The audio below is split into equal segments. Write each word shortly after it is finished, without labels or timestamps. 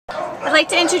I'd like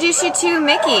to introduce you to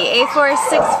Mickey,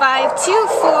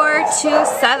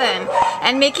 A4652427.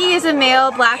 And Mickey is a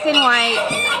male, black and white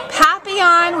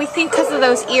Papillon, we think because of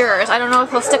those ears. I don't know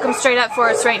if he'll stick them straight up for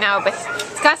us right now, but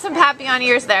he's got some Papillon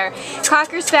ears there.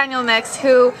 Cocker Spaniel mix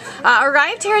who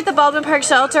arrived here at the Baldwin Park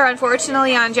shelter,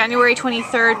 unfortunately, on January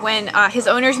 23rd when his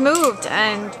owners moved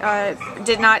and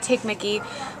did not take Mickey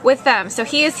with them. So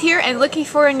he is here and looking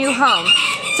for a new home.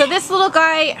 So this little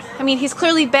guy, I mean, he's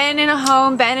clearly been in a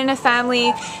home, been in a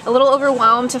family, a little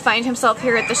overwhelmed to find himself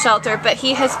here at the shelter, but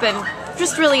he has been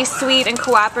just really sweet and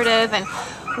cooperative, and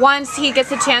once he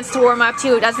gets a chance to warm up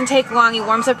to, it doesn't take long, he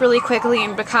warms up really quickly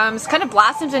and kind of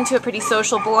blossoms into a pretty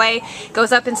social boy,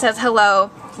 goes up and says hello.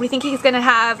 We think he's going to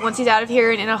have, once he's out of here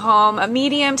and in a home, a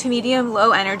medium to medium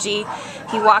low energy.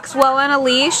 He walks well on a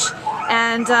leash,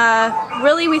 and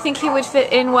really we think he would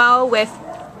fit in well with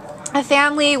a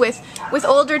family, with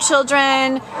older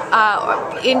children,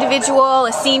 individual,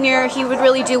 a senior. He would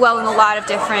really do well in a lot of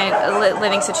different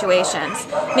living situations.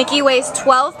 Mickey weighs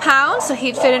 12 pounds, so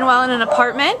he'd fit in well in an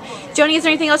apartment. Joni, is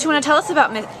there anything else you want to tell us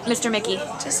about Mr. Mickey?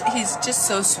 He's just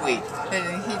so sweet.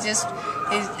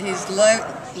 He's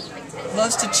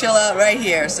loves to chill out right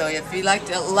here. So if you like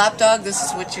a lap dog, this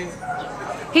is what you...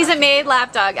 He's a made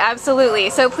lapdog, absolutely.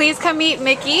 So please come meet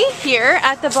Mickey here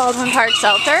at the Baldwin Park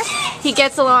shelter. He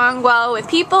gets along well with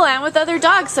people and with other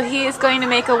dogs, so he is going to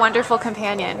make a wonderful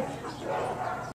companion.